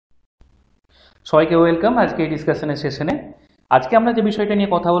সবাইকে ওয়েলকাম আজকে এই ডিসকাশনের সেশনে। আজকে আমরা যে বিষয়টা নিয়ে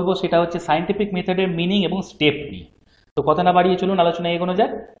কথা বলবো সেটা হচ্ছে সায়েন্টিফিক মেথডের মিনিং এবং স্টেপ নিয়ে। তো কথা না বাড়িয়ে চলুন আলোচনায় এগোনো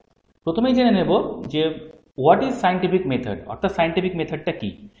যাক। প্রথমেই জেনে নেব যে হোয়াট ইজ সায়েন্টিফিক মেথড, অর্থাৎ সায়েন্টিফিক মেথডটা কি।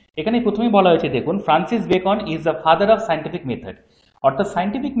 এখানে প্রথমেই বলা হয়েছে, দেখুন, Francis Bacon is the father of scientific method, অর্থাৎ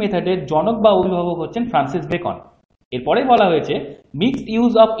সায়েন্টিফিক মেথডের জনক বা অভিভাবক হচ্ছেন ফ্রান্সিস বেকন। এরপরে বলা হয়েছে mixed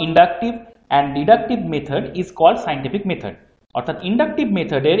use of inductive and deductive method is called scientific method, অর্থাৎ ইন্ডাকটিভ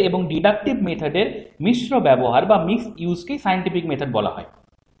মেথডের এবং ডিডাকটিভ মেথডের মিশ্র ব্যবহার বা মিক্সড ইউজকেই সায়েন্টিফিক মেথড বলা হয়।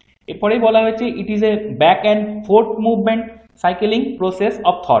 এরপরেই বলা হয়েছে it is a back and fourth movement cycling process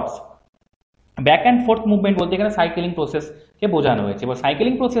of thoughts. Back and fourth movement বলতে এখানে সাইকেলিং প্রসেসকে বোঝানো হয়েছে। এবার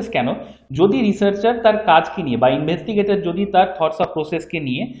সাইকেলিং প্রসেস কেন? যদি রিসার্চার তার কাজকে নিয়ে বা ইনভেস্টিগেটর যদি তার থটস অফ প্রসেসকে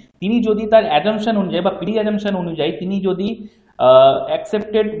নিয়ে তিনি যদি তার অ্যাজাম্পশন অনুযায়ী বা প্রি অ্যাজাম্পশন অনুযায়ী তিনি যদি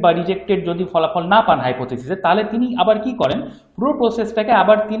অ্যাকসেপ্টেড বা রিজেক্টেড যদি ফলাফল না পান হাইপোথেসিসে, তাহলে তিনি আবার কি করেন, পুরো প্রসেসটাকে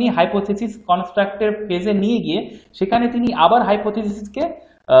আবার তিনি হাইপোথেসিস কনস্ট্রাক্টের ফেজে নিয়ে গিয়ে সেখানে তিনি আবার হাইপোথেসিসকে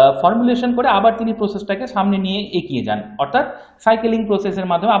ফর্মুলেশন করে আবার তিনি প্রসেসটাকে সামনে নিয়ে এগিয়ে যান, অর্থাৎ সাইকেলিং প্রসেসের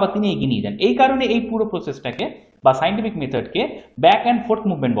মাধ্যমে আবার তিনি এগিয়ে নিয়ে যান। এই কারণে এই পুরো প্রসেসটাকে বা scientific মেথডকে back and fourth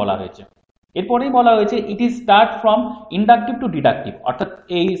movement বলা হয়েছে। এরপরেই বলা হয়েছে it is start from inductive two deductive, অর্থাৎ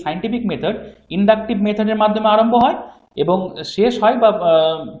এই সায়েন্টিফিক মেথড ইন্ডাকটিভ মেথডের মাধ্যমে আরম্ভ হয় এবং শেষ হয় বা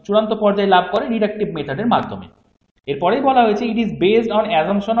চূড়ান্ত পর্যায়ে লাভ করে ডিডাকটিভ মেথডের মাধ্যমে। এরপরেই বলা হয়েছে it is based on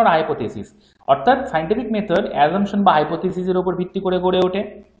assumption or hypothesis, অর্থাৎ সায়েন্টিফিক মেথড অ্যাজাম্পশন বা হাইপোথেসিসের উপর ভিত্তি করে গড়ে ওঠে।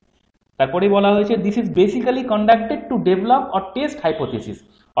 তারপরেই বলা হয়েছে this is basically conducted to develop or test hypothesis,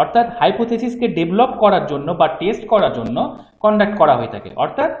 অর্থাৎ হাইপোথেসিসকে ডেভেলপ করার জন্য বা টেস্ট করার জন্য কন্ডাক্ট করা হয়ে থাকে,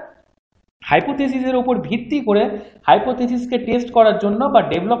 অর্থাৎ হাইপোথেসিসের উপর ভিত্তি করে হাইপোথেসিসকে টেস্ট করার জন্য বা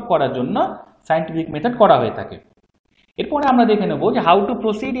ডেভেলপ করার জন্য সায়েন্টিফিক মেথড করা হয়ে থাকে। এরপরে আমরা দেখে নেব যে how to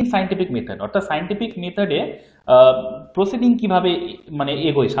proceed in scientific method, অর্থাৎ সায়েন্টিফিক মেথডে প্রসিডিং কিভাবে মানে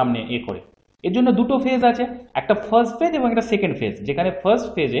এগোয় সামনে করে। এর জন্য দুটো ফেজ আছে, একটা ফার্স্ট ফেজ এবং একটা সেকেন্ড ফেজ। যেখানে ফার্স্ট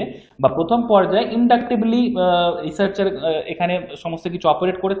ফেজে বা প্রথম পর্যায়ে ইন্ডাকটিভলি রিসার্চার এখানে সমস্ত কিছু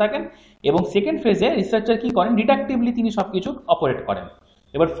অপারেট করে থাকেন এবং সেকেন্ড ফেজে রিসার্চার কি করেন, ডিডাকটিভলি তিনি সবকিছু অপারেট করেন।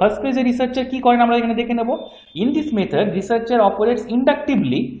 এবার ফার্স্ট ফেজে রিসার্চার কি করেন আমরা এখানে দেখে নেব। In this method researcher operates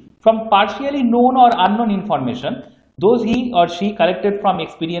inductively from partially known or unknown information those he or she collected from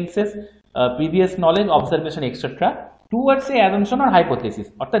experiences, previous knowledge, observation, etc. towards a assumption or hypothesis,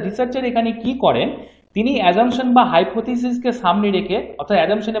 অর্থাৎ রিসার্চার এখানে কি করেন, তিনি অ্যাজাম্পশন বা হাইপোথিসিসকে সামনে রেখে, অর্থাৎ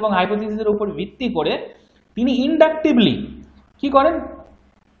অ্যাজাম্পশন এবং হাইপোথিসিসের উপর ভিত্তি করে তিনি ইন্ডাকটিভলি কি করেন,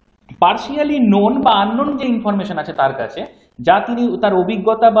 পার্শিয়ালি নোন বা আননোন যে ইনফরমেশন আছে তার কাছে, যা তিনি তার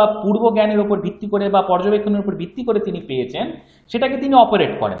অভিজ্ঞতা বা পূর্ব জ্ঞানের উপর ভিত্তি করে বা পর্যবেক্ষণের উপর ভিত্তি করে তিনি পেয়েছেন, সেটাকে তিনি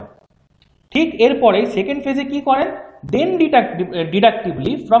অপারেট করেন। ঠিক এরপরে সেকেন্ড ফেজে কি করেন, দেন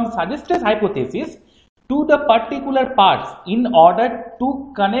ডিডাকটিভলি from suggested hypothesis to the particular parts in order to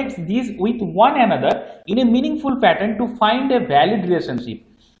connect this with one another in a meaningful pattern to find a valid relationship,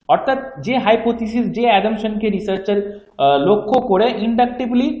 অর্থাৎ যে হাইপোথিসিস যে অ্যাজাম্পশনকে রিসার্চার লক্ষ্য করে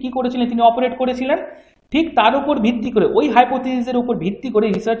ইন্ডাকটিভলি কি করেছিলেন, তিনি অপারেট করেছিলেন, ঠিক তার উপর ভিত্তি করে ওই হাইপোথিসিসের উপর ভিত্তি করে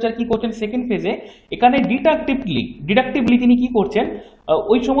রিসার্চার কি করছেন সেকেন্ড ফেজে, এখানে ডিডাকটিভলি তিনি কি করছেন,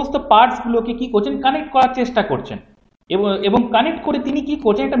 ওই সমস্ত পার্টসগুলোকে কি করছেন, কানেক্ট করার চেষ্টা করছেন এবং কানেক্ট করে তিনি কি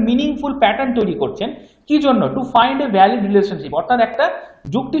করছেন, একটা মিনিংফুল প্যাটার্ন তৈরি করছেন। কি জন্য? To find a valid relationship, অর্থাৎ একটা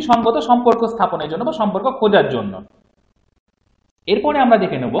যুক্তিসঙ্গত সম্পর্ক স্থাপনের জন্য বা সম্পর্ক খোঁজার জন্য। এরপরে আমরা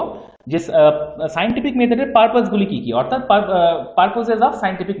দেখে নেব যে সায়েন্টিফিক মেথডের পারপাসগুলি কি কি, অর্থাৎ পারপাসেস অফ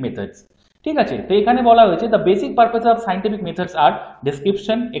সায়েন্টিফিক মেথডস। ঠিক আছে, তো এখানে বলা হয়েছে the basic purpose of scientific methods R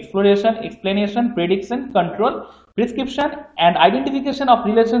description, exploration, explanation, prediction, control, prescription and identification of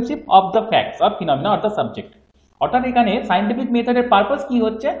relationship of the facts or ফিনোমেনা or the subject. অর্থাৎ এখানে সায়েন্টিফিক মেথডের পারপাস কি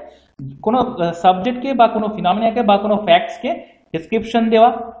হচ্ছে, কোনো সাবজেক্টকে বা কোনো ফিনোমেনাকে বা কোনো ফ্যাক্টসকে ডেসক্রিপশন দেওয়া,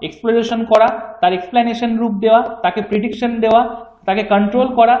 এক্সপ্লোরেশন করা, তার এক্সপ্লেনেশন রূপ দেওয়া, তাকে প্রেডিকশন দেওয়া, তাকে কন্ট্রোল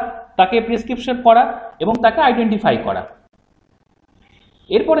করা, তাকে প্রেসক্রিপশন করা এবং তাকে আইডেন্টিফাই করা।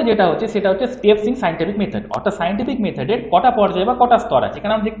 এরপরে যেটা হচ্ছে সেটা হচ্ছে স্টেপস ইন সায়েন্টিফিক মেথড, অর্থাৎ সায়েন্টিফিক মেথডের কটা পর্যায় বা কটা স্তর আছে।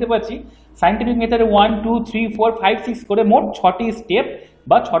 এখানে আমরা দেখতে পাচ্ছি সায়েন্টিফিক মেথডে 1, 2, 3, 4, 5, 6 করে মোট 6টি স্টেপ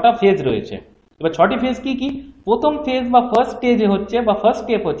বা 6টা ফেজ রয়েছে। এবার 6টি ফেজ কি কি? প্রথম ফেজ বা ফার্স্ট স্টেজে হচ্ছে বা ফার্স্ট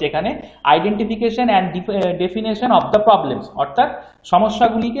স্টেপ হচ্ছে এখানে identification and definition of the problems, অর্থাৎ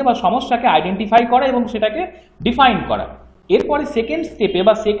সমস্যাগুলিকে বা সমস্যাকে আইডেন্টিফাই করা এবং সেটাকে ডিফাইন করা। এরপরে সেকেন্ড স্টেপে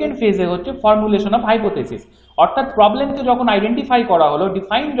বা সেকেন্ড ফেজে হচ্ছে ফর্মুলেশন অফ হাইপোথেসিস, অর্থাৎ প্রবলেমকে যখন আইডেন্টিফাই করা হলো,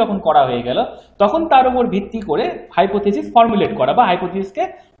 ডিফাইন যখন করা হয়ে গেল, তখন তার উপর ভিত্তি করে হাইপোথেসিস ফর্মুলেট করা বা হাইপোথেসিসকে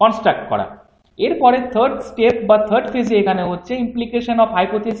কনস্ট্রাক্ট করা। এরপরে থার্ড স্টেপ বা থার্ড ফেজে এখানে হচ্ছে implication of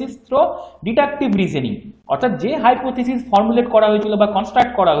hypothesis through deductive reasoning, অর্থাৎ যে হাইপোথেসিস ফর্মুলেট করা হয়েছিল বা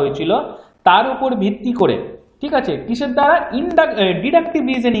কনস্ট্রাক্ট করা হয়েছিল তার উপর ভিত্তি করে ঠিক আছে, কিসের দ্বারা? ডিডাকটিভ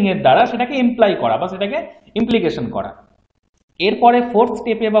রিজনিং এর দ্বারা সেটাকে ইমপ্লাই করা বা সেটাকে ইমপ্লিকেশন করা। এরপরে ফোর্থ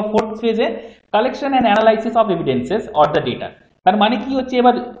স্টেপে বা ফোর্থ ফেজে collection and analysis of evidences or the data. তার মানে কি হচ্ছে,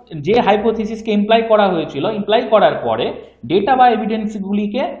 এবার যে হাইপোথিসিসকে ইমপ্লাই করা হয়েছিল, ইমপ্লাই করার পরে ডেটা বা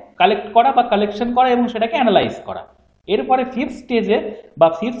এভিডেন্সগুলিকে কালেক্ট করা বা কালেকশন করা এবং সেটাকে অ্যানালাইজ করা। এরপরে ফিফথ স্টেজে বা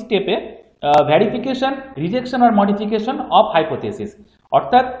ফিফথ স্টেপে verification, rejection R modification of hypothesis,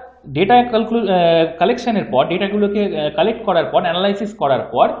 অর্থাৎ ডেটা কালেকশনের পর, ডেটাগুলোকে কালেক্ট করার পর, অ্যানালাইসিস করার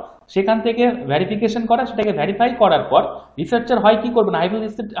পর সেখান থেকে ভেরিফিকেশন করা, সেটাকে ভেরিফাই করার পর রিসার্চার হয় কি করবেন,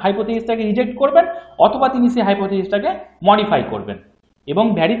 হাইপোথিসিসটাকে রিজেক্ট করবেন অথবা তিনি সেই হাইপোথিসিসটাকে মডিফাই করবেন। এবং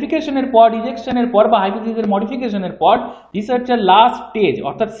ভেরিফিকেশনের পর, রিজেকশনের পর বা হাইপোথিসিসের মডিফিকেশনের পর রিসার্চার লাস্ট স্টেজ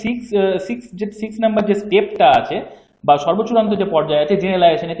অর্থাৎ সিক্স নাম্বার যে স্টেপটা আছে বা সর্বচূড়ান্ত যে পর্যায়ে আছে,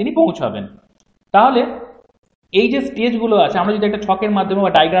 জেনারেলাইজেশনে তিনি পৌঁছাবেন। তাহলে এই যে স্টেজগুলো আছে, আমরা যদি একটা ছকের মাধ্যমে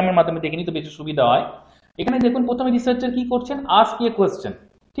বা ডায়াগ্রামের মাধ্যমে দেখে নিই তো বেশি সুবিধা হয়। এখানে দেখুন প্রথমে রিসার্চার কি করছেন, আস্ক এ কোয়েশ্চেন,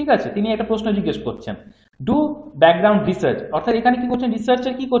 ঠিক আছে, তিনি একটা প্রশ্ন জিজ্ঞেস করছেন। ডু ব্যাকগ্রাউন্ড রিসার্চ, অর্থাৎ এখানে কি করছেন,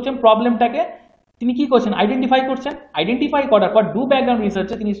 রিসার্চার কি করছেন, প্রবলেমটাকে তিনি কি করছেন, আইডেন্টিফাই করছেন। আইডেন্টিফাই করার পর ডু ব্যাকগ্রাউন্ড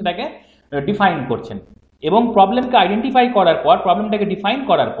রিসার্চে তিনি সেটাকে ডিফাইন করছেন এবং প্রবলেমকে আইডেন্টিফাই করার পর, প্রবলেমটাকে ডিফাইন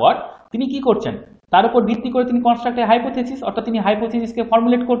করার পর তিনি কি করছেন, তার উপর ভিত্তি করে তিনি কনস্ট্রাক্ট এ হাইপোথিসিস, অর্থাৎ তিনি হাইপোথিসিসকে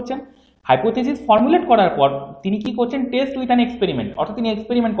ফর্মুলেট করছেন। হাইপোথিসিস ফর্মুলেট করার পর তিনি কি করছেন, টেস্ট উইথ অ্যান এক্সপেরিমেন্ট, অর্থাৎ তিনি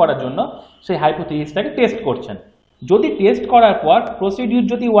এক্সপেরিমেন্ট করার জন্য সেই হাইপোথিসিসটাকে টেস্ট করছেন। যদি টেস্ট করার পর প্রসিডিউর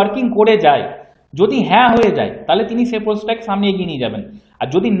যদি ওয়ার্কিং করে যায়, যদি হ্যাঁ হয়ে যায়, তাহলে তিনি সেই প্রসেসটাকে সামনে এগিয়ে নিয়ে যাবেন। আর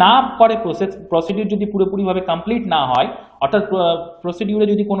যদি না করে প্রসিডিউর যদি পুরোপুরিভাবে কমপ্লিট না হয়, অর্থাৎ প্রসিডিউরে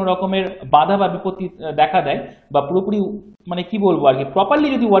যদি কোনো রকমের বাধা বা বিপত্তি দেখা দেয় বা পুরোপুরি মানে কি বলবো আর কি প্রপারলি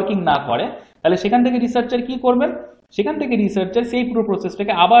যদি ওয়ার্কিং না করে, তাহলে সেখান থেকে রিসার্চার কি করবেন, সেখান থেকে রিসার্চার সেই পুরো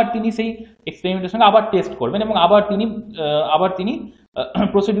প্রসেসটাকে আবার তিনি সেই এক্সপেরিমেন্টের সঙ্গে আবার টেস্ট করবেন এবং আবার তিনি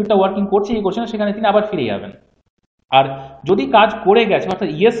প্রসিডিউরটা ওয়ার্কিং করছে কি করছে না সেখানে তিনি আবার ফিরে যাবেন। আর যদি কাজ করে গেছে অর্থাৎ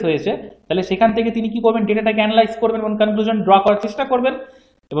ইয়েস হয়েছে, তাহলে সেখান থেকে তিনি কি করবেন, ডেটাটাকে অ্যানালাইজ করবেন এবং কনক্লুশন ড্র করার চেষ্টা করবেন।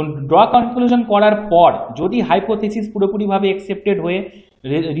 এবং ড্র কনক্লুশন করার পর যদি হাইপোথিসিস পুরোপুরিভাবে অ্যাকসেপ্টেড হয়ে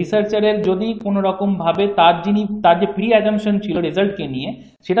রিসার্চারের যদি কোনো রকমভাবে তার যে প্রি অ্যাজাম্পশন ছিল রেজাল্টকে নিয়ে,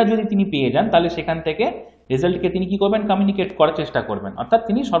 সেটা যদি তিনি পেয়ে যান, তাহলে সেখান থেকে রেজাল্টকে তিনি কি করবেন, কমিউনিকেট করার চেষ্টা করবেন, অর্থাৎ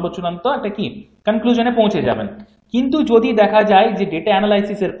তিনি সর্বচূড়ান্ত একটা কি কনক্লুশনে পৌঁছে যাবেন। কিন্তু যদি দেখা যায় যে ডেটা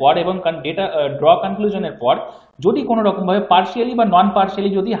অ্যানালাইসিসের পর এবং ডেটা ড্র কনক্লুশনের পর যদি কোনো রকমভাবে পার্শিয়ালি বা নন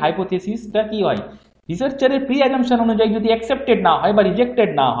পার্শিয়ালি যদি হাইপোথিসিসটা কি হয়, রিসার্চারের প্রি অ্যাজাম্পশন অনুযায়ী যদি অ্যাকসেপ্টেড না হয় বা রিজেক্টেড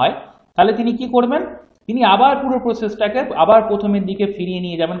না হয়, তাহলে তিনি কি করবেন, তিনি আবার পুরো প্রসেসটাকে আবার প্রথমের দিকে ফিরিয়ে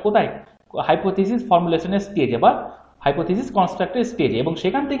নিয়ে যাবেন কোথায়, হাইপোথিসিস ফর্মুলেশনের স্টেজে বা হাইপোথিসিস কনস্ট্রাক্টের স্টেজে, এবং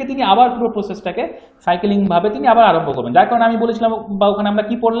সেখান থেকে তিনি আবার পুরো প্রসেসটাকে সাইকেলিং ভাবে তিনি আবার আরম্ভ করবেন। যার কারণে আমি বলেছিলাম বা ওখানে আমরা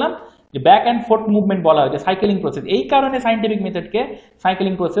কি পড়লাম, যে ব্যাক অ্যান্ড ফোর্থ মুভমেন্ট বলা হয়েছে, সাইকেলিং প্রসেস। এই কারণে সাইন্টিফিক মেথডকে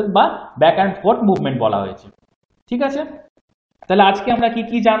সাইকেলিং প্রসেস বা ব্যাক অ্যান্ড ফোর্থ মুভমেন্ট বলা হয়েছে। ঠিক আছে, তাহলে আজকে আমরা কি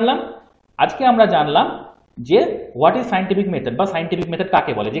কি জানলাম, আজকে আমরা জানলাম যে হোয়াট ইজ সাইন্টিফিক মেথড বা সাইন্টিফিক মেথড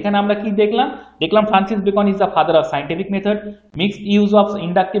কাকে বলে। যেখানে আমরা কি দেখলাম Francis Bacon is the father of scientific method, mixed use of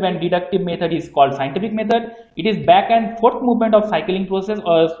inductive and deductive method is called scientific method, it is back and fourth movement of cycling process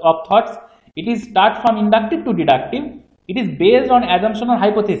of thoughts, it is start from inductive to deductive, it is based on assumption or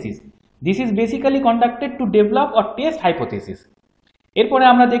hypothesis, this is basically conducted to develop or test hypothesis। এরপরে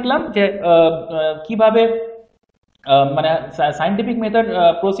আমরা দেখলাম যে কিভাবে মানে scientific method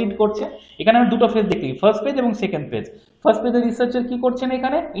proceed করছে। এখানে আমরা দুটো ফেজ দেখি, ফার্স্ট ফেজ এবং সেকেন্ড ফেজ। ফার্স্ট ফেজে রিসার্চার কি করছেন,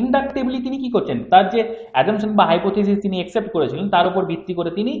 এখানে ইন্ডাকটিভলি তিনি কি করছেন, তার যে অ্যাজাম্পশন বা হাইপোথিসিস তিনি অ্যাকসেপ্ট করেছিলেন তার উপর ভিত্তি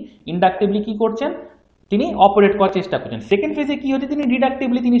করে তিনি ইন্ডাকটিভলি কি করছেন, তিনি অপারেট করার চেষ্টা করছেন। সেকেন্ড ফেজে কি হচ্ছে, তিনি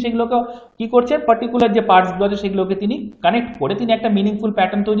ডিডাকটিভলি তিনি সেগুলোকে কি করছেন, পার্টিকুলার যে পার্টসগুলো আছে সেগুলোকে তিনি কানেক্ট করে তিনি একটা মিনিংফুল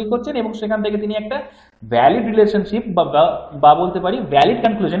প্যাটার্ন তৈরি করছেন এবং সেখান থেকে তিনি একটা ভ্যালিড রিলেশনশিপ বা বলতে পারি ভ্যালিড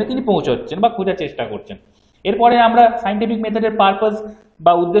কনক্লুশনে তিনি পৌঁছাচ্ছেন বা খোঁজার চেষ্টা করছেন। এরপরে আমরা সাইন্টিফিক মেথডের পারপাস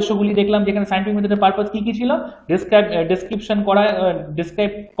বা উদ্দেশ্যগুলি দেখলাম, যেখানে সাইন্টিফিক মেথডের পারপাস কি কি ছিল,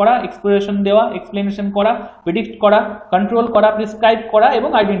 ডিসক্রাইব করা, এক্সপ্লোরেশন দেওয়া, এক্সপ্লেনেশন করা, প্রেডিক্ট করা, কন্ট্রোল করা, প্রেসক্রাইব করা এবং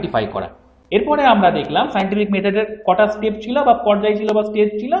আইডেন্টিফাই করা। এরপরে আমরা দেখলাম সাইন্টিফিক মেথডের কটা স্টেপ ছিল বা পর্যায় ছিল বা স্টেজ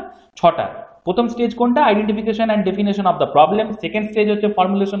ছিল, 6টা। প্রথম স্টেজ কোনটা, identification and definition of the problem. Second stage হচ্ছে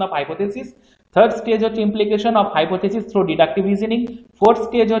formulation of hypothesis. Third stage হচ্ছে implication of hypothesis through deductive reasoning. Fourth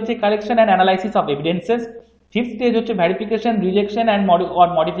stage হচ্ছে collection and analysis of evidences. Fifth stage হচ্ছে verification, rejection and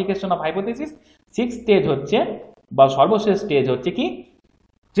modification of hypothesis. Sixth stage হচ্ছে বা সর্বশেষ stage হচ্ছে কি,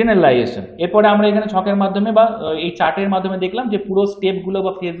 generalisation. এরপরে আমরা এখানে ছকের মাধ্যমে বা এই চার্টের মাধ্যমে দেখলাম যে পুরো স্টেপগুলো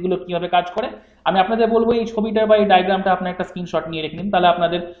বা ফেজগুলো কিভাবে কাজ করে। আমি আপনাদের বলবো এই ছবিটা বা এই ডায়াগ্রামটা আপনার একটা স্ক্রিনশট নিয়ে রেখে নিন, তাহলে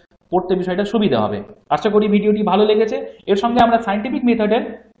আপনাদের পড়তে বিষয়টা সুবিধা হবে। আশা করি ভিডিওটি ভালো লেগেছে। এর সঙ্গে আমরা সাইন্টিফিক মেথডের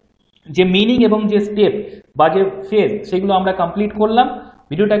যে মিনিং এবং যে স্টেপ বা যে ফেজ সেগুলো আমরা কমপ্লিট করলাম।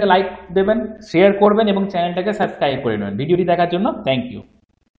 ভিডিওটাকে লাইক দেবেন, শেয়ার করবেন এবং চ্যানেলটাকে সাবস্ক্রাইব করে নেবেন। ভিডিওটি দেখার জন্য থ্যাংক ইউ।